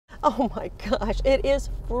Oh my gosh, it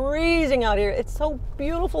is freezing out here. It's so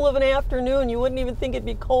beautiful of an afternoon. You wouldn't even think it'd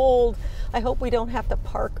be cold. I hope we don't have to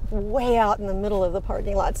park way out in the middle of the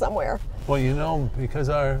parking lot somewhere. Well, you know, because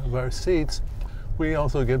of our seats, we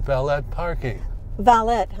also get valet parking.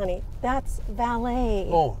 Valet, honey. That's valet.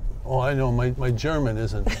 Oh, I know. My German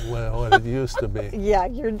isn't what it used to be. Yeah,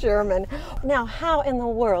 you're German. Now, how in the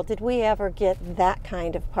world did we ever get that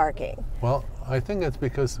kind of parking? Well, I think it's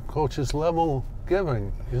because the coach is level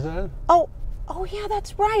giving, isn't it? Oh yeah,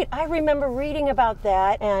 that's right. I remember reading about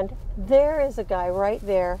that, and there is a guy right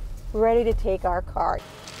there ready to take our car.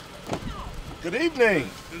 Good evening.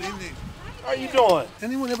 Good evening. How are you doing?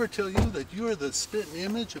 Anyone ever tell you that you're the spitting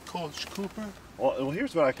image of Coach Cooper? Well,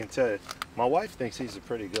 here's what I can tell you. My wife thinks he's a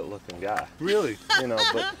pretty good-looking guy. Really? You know,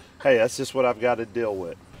 but hey, that's just what I've got to deal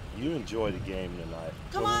with. You enjoy the game tonight.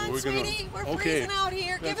 Come on, sweetie. We're freezing out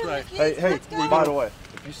here. That's Give it right. a kiss. Hey, Let's go. by the way,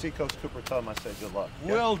 if you see Coach Cooper, tell him I say good luck.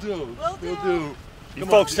 Okay? Will do. Will Will do. do. You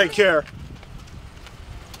folks take care.